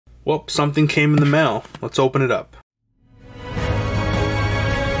Well, something came in the mail. Let's open it up.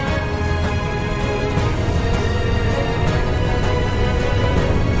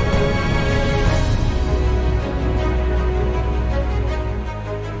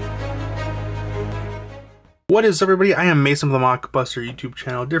 What is up, everybody? I am Mason from the Mockbuster YouTube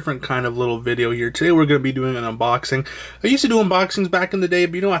channel. Different kind of little video here. Today we're going to be doing an unboxing. I used to do unboxings back in the day,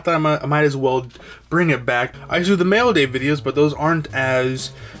 but you know, I thought I might as well bring it back. I used to do the mail day videos, but those aren't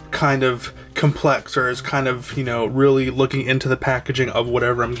as kind of complex or as kind of, you know, really looking into the packaging of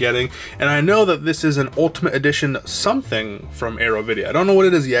whatever I'm getting. And I know that this is an Ultimate Edition something from Arrow Video. I don't know what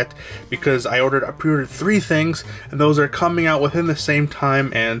it is yet because I pre-ordered 3 things and those are coming out within the same time.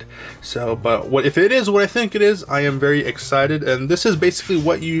 And so, but what if it is what I think it is, I am very excited. And this is basically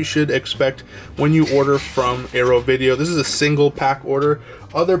what you should expect when you order from Arrow Video. This is a single pack order.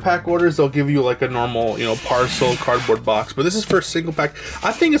 Other pack orders, they'll give you like a normal, you know, parcel cardboard box, but this is for a single pack.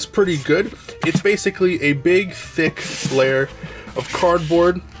 I think it's pretty good. It's basically a big, thick layer of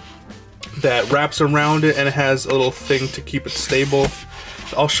cardboard that wraps around it, and it has a little thing to keep it stable.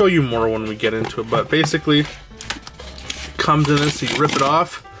 I'll show you more when we get into it, but basically, it comes in this, so you rip it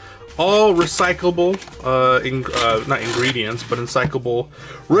off. All recyclable, not ingredients, but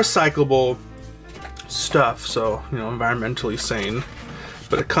recyclable stuff, so, you know, environmentally sane.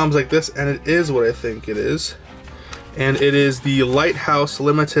 But it comes like this, and it is what I think it is. And it is the Lighthouse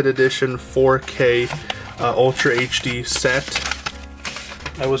Limited Edition 4K Ultra HD set.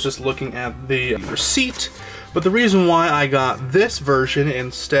 I was just looking at the receipt, but the reason why I got this version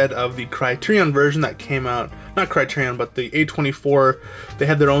instead of the Criterion version that came out, not Criterion, but the A24, they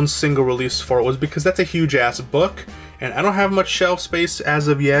had their own single release for it, was because that's a huge ass book. And I don't have much shelf space as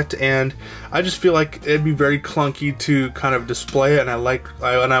of yet, and I just feel like it'd be very clunky to kind of display it, and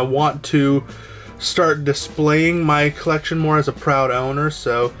I want to start displaying my collection more as a proud owner,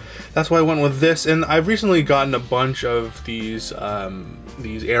 so that's why I went with this. And I've recently gotten a bunch of these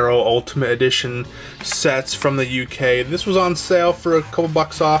Arrow Ultimate Edition sets from the UK. This was on sale for a couple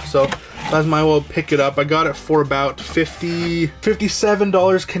bucks off, so I might as well pick it up. I got it for about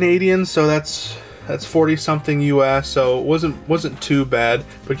 $57 Canadian, so that's 40 something US, so it wasn't too bad.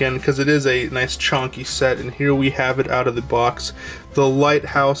 But again, because it is a nice chunky set, and here we have it out of the box, the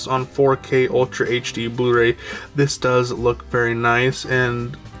Lighthouse on 4K Ultra HD Blu-ray. This does look very nice,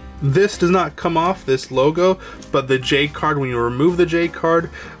 and this does not come off, this logo, but the J card, when you remove the J card,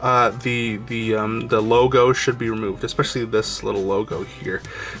 the logo should be removed, especially this little logo here.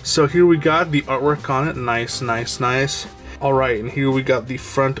 So here we got the artwork on it, nice. All right, and here we got the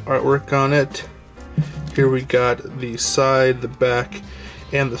front artwork on it. Here we got the side, the back,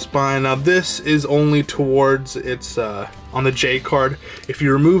 and the spine. Now this is only towards its on the J card. If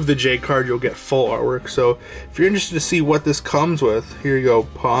you remove the J card, you'll get full artwork. So if you're interested to see what this comes with, here you go,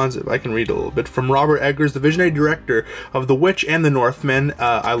 pawns. If I can read a little bit. From Robert Eggers, the visionary director of The Witch and The Northman,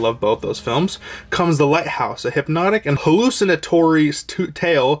 I love both those films, comes The Lighthouse, a hypnotic and hallucinatory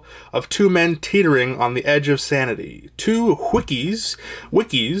tale of 2 men teetering on the edge of sanity. 2 wickies,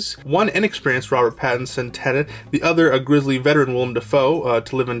 one inexperienced Robert Pattinson Tennant, the other a grisly veteran Willem Dafoe,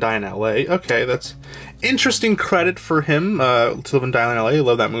 to live and die in LA. Okay, that's interesting credit for him, To Live and Die in LA. I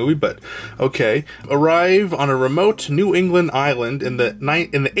love that movie, but okay. Arrive on a remote New England island in the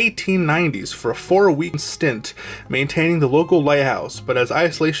 1890s for a 4-week stint, maintaining the local lighthouse. But as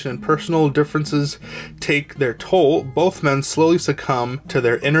isolation and personal differences take their toll, both men slowly succumb to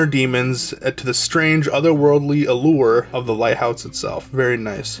their inner demons, to the strange, otherworldly allure of the lighthouse itself. Very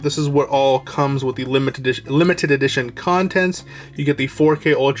nice. This is what all comes with the limited edition contents. You get the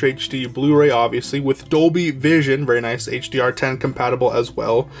 4K Ultra HD Blu-ray, obviously, with Dolby Vision, very nice, HDR10 compatible as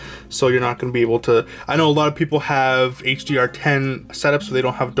well. So you're not going to be able to, I know a lot of people have HDR10 setups, so they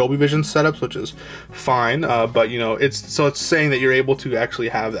don't have Dolby Vision setups, which is fine, but you know, it's saying that you're able to actually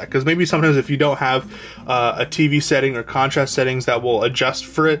have that, because maybe sometimes if you don't have a TV setting or contrast settings that will adjust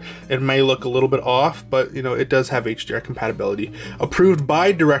for it, it may look a little bit off, but you know, it does have HDR compatibility. Approved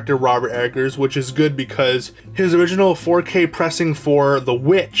by director Robert Eggers, which is good because his original 4K pressing for The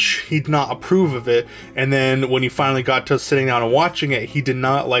Witch, he did not approve of it, and then when he finally got to sitting down and watching it, he did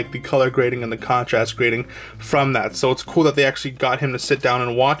not like the color grading and the contrast grading from that. So it's cool that they actually got him to sit down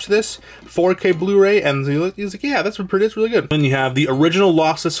and watch this 4K Blu-ray, and he's like, yeah, that's really good. Then you have the original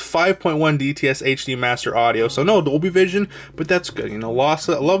lossless 5.1 DTS HD master audio. So no Dolby Vision, but that's good. You know,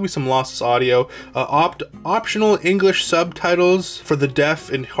 lossless, I love me some lossless audio. Optional English subtitles for the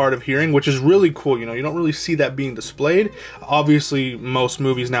deaf and hard of hearing, which is really cool. You know, you don't really see that being displayed. Obviously, most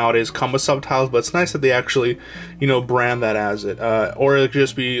movies nowadays come with subtitles, but it's nice that they actually, you know, brand that as it. Or it could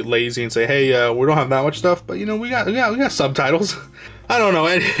just be lazy and say, hey, we don't have that much stuff, but you know, we got subtitles. I don't know.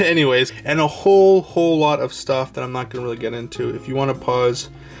 Anyways, and a whole lot of stuff that I'm not gonna really get into. If you want to pause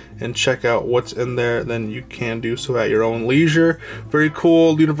and check out what's in there, then you can do so at your own leisure. Very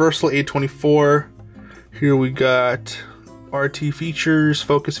cool. Universal A24. Here we got RT features,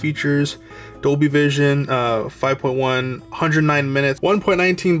 focus features, Dolby Vision, 5.1, 109 minutes,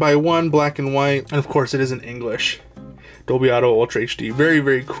 1.19 by 1, black and white, and of course it is in English. Dolby Auto Ultra HD.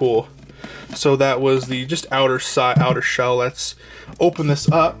 Very cool. So that was the just outer shell. Let's open this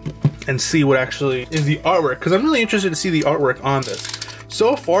up and see what actually is the artwork, because I'm really interested to see the artwork on this.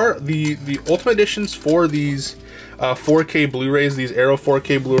 So far, the Ultimate Editions for these 4K Blu-rays, these Arrow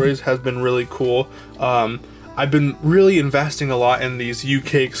 4K Blu-rays, has been really cool. I've been really investing a lot in these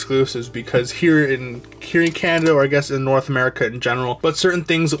UK exclusives, because here in Canada, or I guess in North America in general, but certain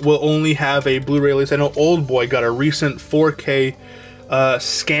things will only have a Blu-ray release. I know Old Boy got a recent 4K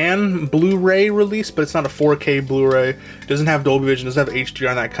scan Blu-ray release, but it's not a 4K Blu-ray. It doesn't have Dolby Vision, doesn't have HDR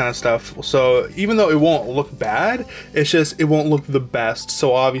and that kind of stuff. So even though it won't look bad, it's just it won't look the best.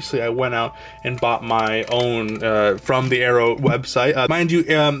 So obviously I went out and bought my own from the Arrow website. Mind you,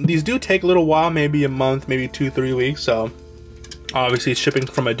 these do take a little while, maybe a month, maybe 2-3 weeks. So obviously shipping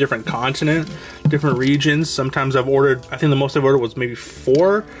from a different continent, different regions. Sometimes I've ordered, I think the most I've ordered was maybe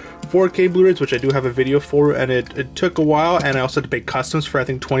 4 4K Blu-rays, which I do have a video for, and it took a while, and I also had to pay customs for I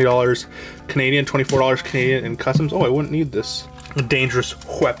think $20 Canadian, $24 Canadian in customs. Oh, I wouldn't need this dangerous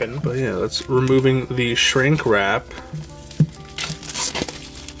weapon. But yeah, let's removing the shrink wrap.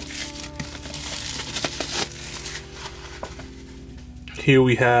 Here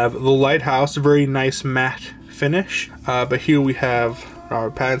we have the Lighthouse, a very nice matte finish. But here we have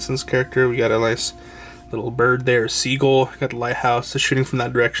Robert Pattinson's character. We got a nice little bird there, a seagull. Got the lighthouse, just shooting from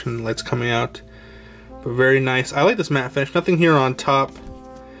that direction, lights coming out. But very nice. I like this matte finish. Nothing here on top,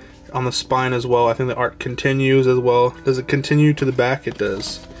 on the spine as well. I think the art continues as well. Does it continue to the back? It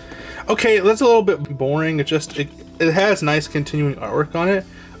does. Okay, that's a little bit boring. It has nice continuing artwork on it.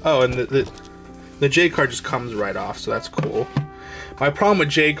 Oh, and the J card just comes right off, so that's cool. My problem with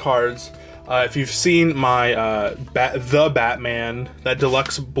J cards, if you've seen my The Batman, that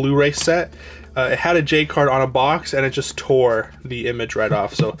deluxe Blu-ray set, it had a J card on a box and it just tore the image right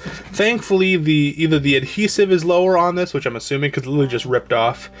off. So thankfully either the adhesive is lower on this, which I'm assuming because it literally just ripped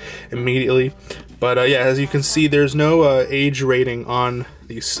off immediately. But yeah, as you can see, there's no age rating on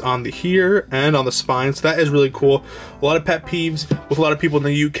the here and on the spine, so that is really cool. A lot of pet peeves with a lot of people in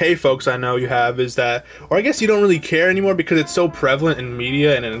the UK, folks, I know you have, is that, or I guess you don't really care anymore because it's so prevalent in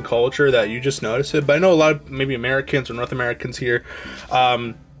media and in culture that you just notice it. But I know a lot of maybe Americans or North Americans here,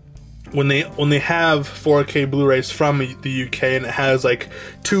 when they have 4K Blu-rays from the UK and it has like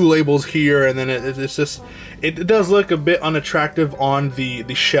 2 labels here, and then it's just, it does look a bit unattractive on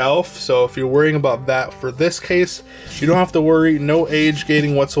the shelf. So if you're worrying about that for this case, you don't have to worry. No age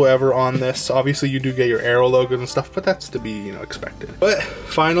gating whatsoever on this. Obviously you do get your Arrow logos and stuff, but that's to be, you know, expected. But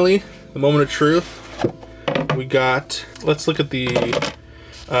finally, the moment of truth. We got, let's look at the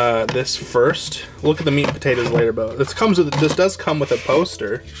this first. Look at the meat and potatoes later, but this does come with a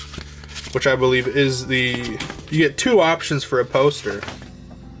poster, which I believe is you get 2 options for a poster.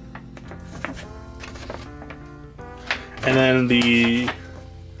 And then the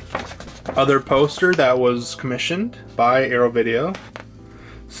other poster that was commissioned by Arrow Video.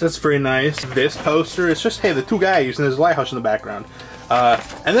 So that's very nice. This poster, it's just, hey, the 2 guys, and there's a lighthouse in the background.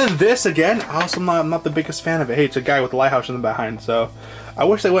 And then this, again, I'm not the biggest fan of it. Hey, it's a guy with a lighthouse in the behind, so I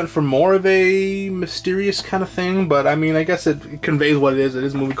wish they went for more of a mysterious kind of thing, but I mean, I guess it conveys what it is. It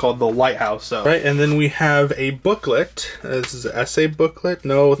is a movie called The Lighthouse, so. Right, and then we have a booklet. This is an essay booklet.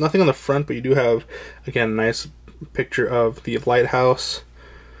 No, nothing on the front, but you do have, again, a nice picture of the lighthouse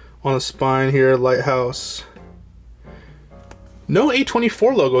on the spine here, lighthouse. No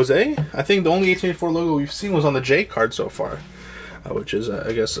A24 logos, eh? I think the only A24 logo we've seen was on the J card so far, which is,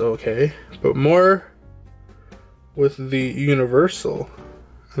 I guess, okay. But more with the Universal.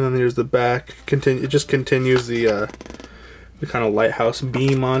 And then there's the back. It just continues the kind of lighthouse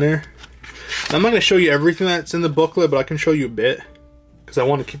beam on there. Now, I'm not going to show you everything that's in the booklet, but I can show you a bit, because I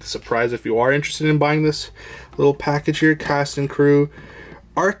want to keep the surprise if you are interested in buying this little package here. Cast and crew.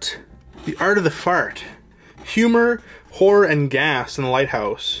 Art. The Art of the Fart. Humor, Horror, and Gas in the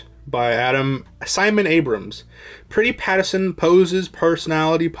Lighthouse by Simon Abrams. Pretty Pattison poses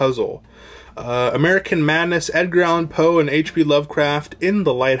personality puzzle. American Madness, Edgar Allan Poe, and H.P. Lovecraft in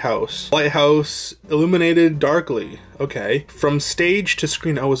The Lighthouse. Lighthouse illuminated darkly. Okay. From stage to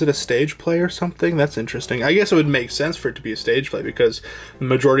screen. Oh, was it a stage play or something? That's interesting. I guess it would make sense for it to be a stage play because the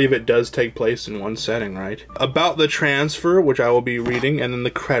majority of it does take place in one setting, right? About the transfer, which I will be reading, and then the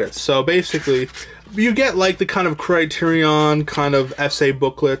credits. So basically, you get like the kind of Criterion kind of essay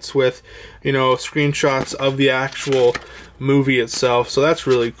booklets with, you know, screenshots of the actual movie itself. So that's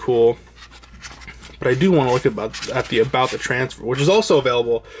really cool. But I do want to look at the About the Transfer, which is also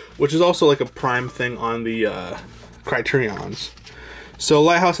available, which is also like a Prime thing on the Criterions. So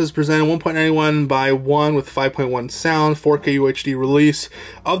Lighthouse is presented 1.91 by 1 with 5.1 sound, 4K UHD release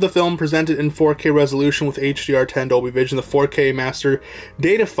of the film presented in 4K resolution with HDR10 Dolby Vision. The 4K master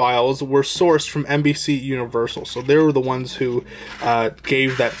data files were sourced from NBC Universal, so they were the ones who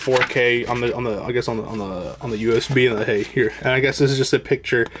gave that 4K on the USB. And hey, here, and I guess this is just a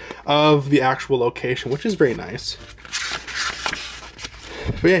picture of the actual location, which is very nice.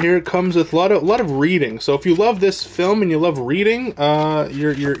 But yeah, here it comes with a lot of reading. So if you love this film and you love reading,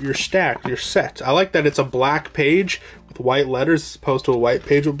 you're stacked, you're set. I like that it's a black page with white letters as opposed to a white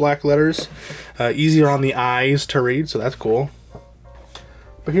page with black letters. Easier on the eyes to read, so that's cool.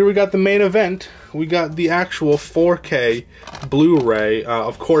 But here we got the main event. We got the actual 4K Blu-ray.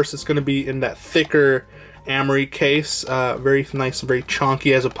 Of course, it's going to be in that thicker Amory case. Very nice and very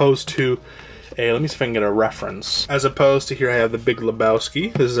chunky as opposed to let me see if I can get a reference. As opposed to here I have the Big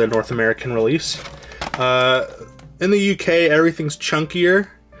Lebowski. This is a North American release. In the UK, everything's chunkier.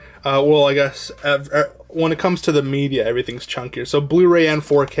 Well, I guess when it comes to the media, everything's chunkier. So Blu-ray and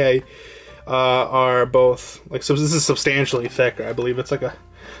 4K are both, like, so this is substantially thicker. I believe it's like a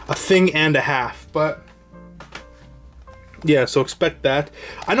thing and a half, but yeah, so expect that.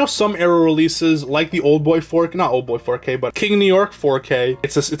 I know some era releases, like the Old Boy 4K, not Old Boy 4K, but King New York 4K.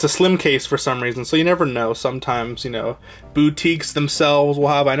 It's a slim case for some reason, so you never know. Sometimes, you know, boutiques themselves will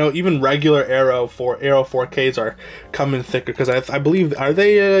have. I know even regular Aero 4Ks are coming thicker because I believe, are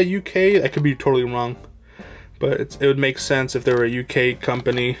they UK? I could be totally wrong, but it would make sense if they were a UK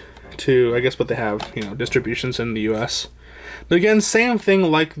company to, I guess, what they have, you know, distributions in the US. But again, same thing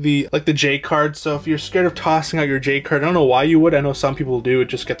like the J card. So if you're scared of tossing out your J card, I don't know why you would. I know some people do. It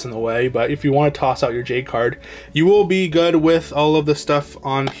just gets in the way. But if you want to toss out your J card, you will be good with all of the stuff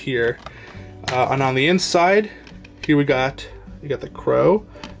on here. And on the inside, here you got the Crow.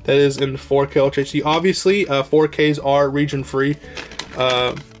 That is in 4K Ultra HD. Obviously, 4Ks are region free,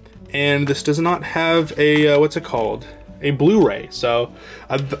 and this does not have a what's it called? A Blu-ray, so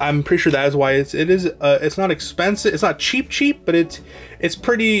I'm pretty sure that is why it's not expensive. It's not cheap, but it's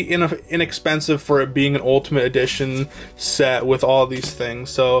pretty inexpensive for it being an Ultimate Edition set with all these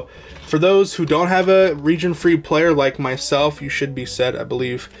things. So for those who don't have a region-free player like myself, you should be set. I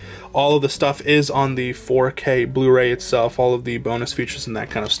believe all of the stuff is on the 4K Blu-ray itself, all of the bonus features and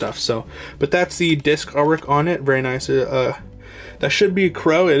that kind of stuff. So, but that's the disc artwork on it. Very nice. That should be a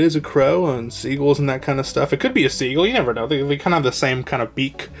crow. It is a crow, and seagulls and that kind of stuff. It could be a seagull. You never know. They kind of have the same kind of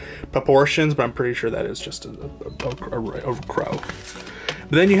beak proportions, but I'm pretty sure that is just a crow.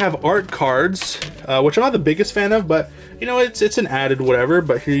 But then you have art cards, which I'm not the biggest fan of, but you know, it's an added whatever.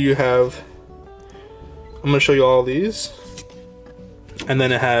 But here you have, I'm going to show you all these. And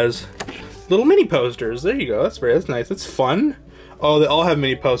then it has little mini posters. There you go. That's nice. That's fun. Oh, they all have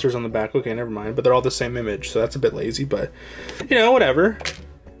mini posters on the back. Okay, never mind. But they're all the same image, so that's a bit lazy, but you know, whatever.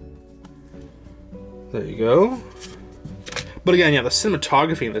 There you go. But again, yeah, the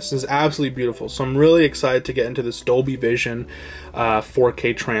cinematography in this is absolutely beautiful. So I'm really excited to get into this Dolby Vision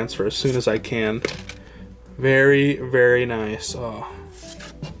 4K transfer as soon as I can. Very, very nice. Oh.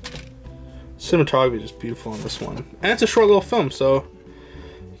 Cinematography is just beautiful on this one. And it's a short little film, so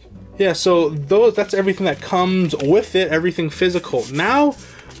yeah, so that's everything that comes with it, everything physical. Now,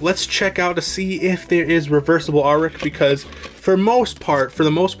 let's check out to see if there is reversible artwork, because for the most part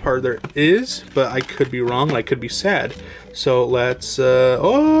there is, but I could be wrong and I could be sad. So let's,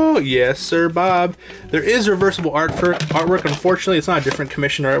 oh, yes, sir, Bob. There is reversible artwork. Unfortunately, it's not a different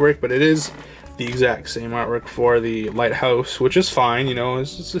commission artwork, but it is the exact same artwork for the Lighthouse, which is fine, you know,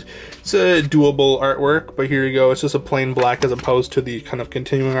 it's a doable artwork, but here you go, it's just a plain black as opposed to the kind of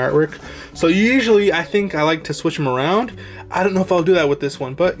continuing artwork. So usually I think I like to switch them around. I don't know if I'll do that with this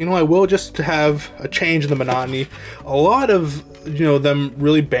one, but you know, I will, just to have a change in the monotony. A lot of, you know, them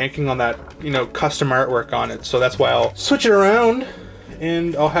really banking on that, you know, custom artwork on it, so that's why I'll switch it around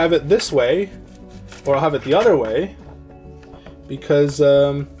and I'll have it this way, or I'll have it the other way, because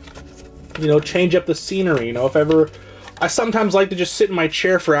you know, change up the scenery. You know, if ever, I sometimes like to just sit in my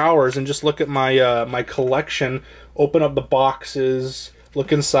chair for hours and just look at my my collection, open up the boxes,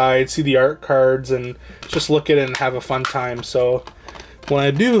 look inside, see the art cards, and just look at it and have a fun time. So when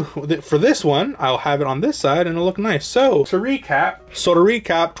I do for this one, I'll have it on this side and it'll look nice. So to recap,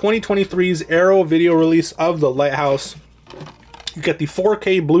 2023's Arrow video release of the Lighthouse. You get the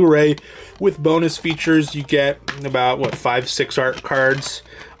 4K Blu-ray with bonus features. You get about, what, 5-6 art cards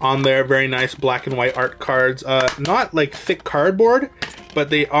on there. Very nice black and white art cards. Not like thick cardboard, but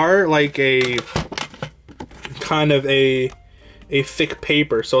they are like a kind of a thick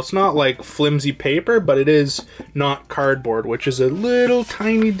paper. So it's not like flimsy paper, but it is not cardboard, which is a little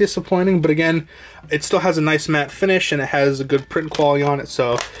tiny disappointing. But again, it still has a nice matte finish and it has a good print quality on it.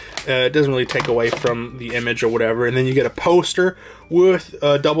 So it doesn't really take away from the image or whatever. And then you get a poster with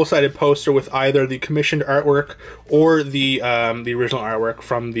a double-sided poster with either the commissioned artwork or the original artwork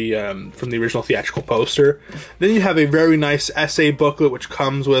from the original theatrical poster. Then you have a very nice essay booklet which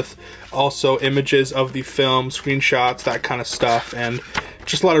comes with also images of the film, screenshots, that kind of stuff, and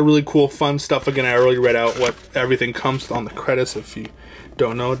just a lot of really cool, fun stuff. Again, I already read out what everything comes with on the credits. If you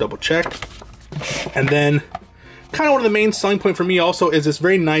don't know, double check. And then kind of one of the main selling point for me also is this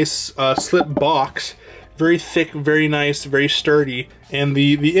very nice slip box. Very thick, very nice, very sturdy, and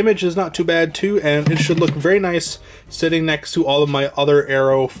the image is not too bad too, and it should look very nice sitting next to all of my other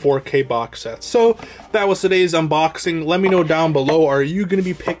Arrow 4K box sets. So that was today's unboxing. Let me know down below, are you going to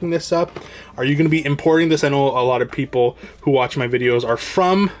be picking this up? Are you going to be importing this? I know a lot of people who watch my videos are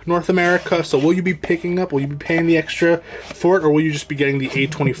from North America, so will you be picking up? Will you be paying the extra for it, or will you just be getting the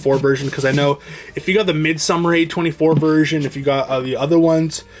A24 version? Because I know if you got the Midsummer A24 version, if you got the other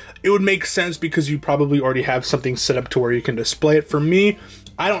ones, it would make sense because you probably already have something set up to where you can display it. For me,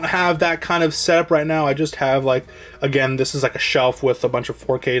 I don't have that kind of setup right now. I just have, like, again, this is like a shelf with a bunch of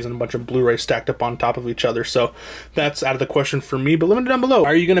 4Ks and a bunch of Blu-rays stacked up on top of each other. So that's out of the question for me. But let me know down below.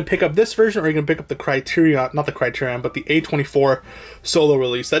 Are you going to pick up this version, or are you going to pick up the Criterion, not the Criterion, but the A24 solo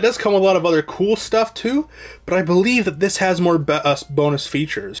release? That does come with a lot of other cool stuff too, but I believe that this has more bonus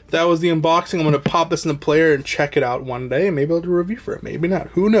features. That was the unboxing. I'm going to pop this in the player and check it out one day. Maybe I'll do a review for it. Maybe not.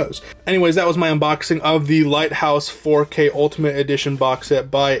 Who knows? Anyways, that was my unboxing of the Lighthouse 4K Ultimate Edition box set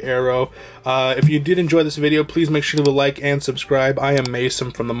by Arrow. If you did enjoy this video, please make sure to leave a like and subscribe. I am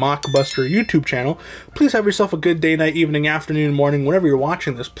Mason from the Mockbuster YouTube channel. Please have yourself a good day, night, evening, afternoon, morning, whenever you're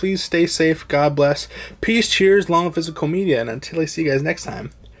watching this. Please stay safe. God bless. Peace, cheers, long physical media, and until I see you guys next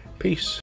time, peace.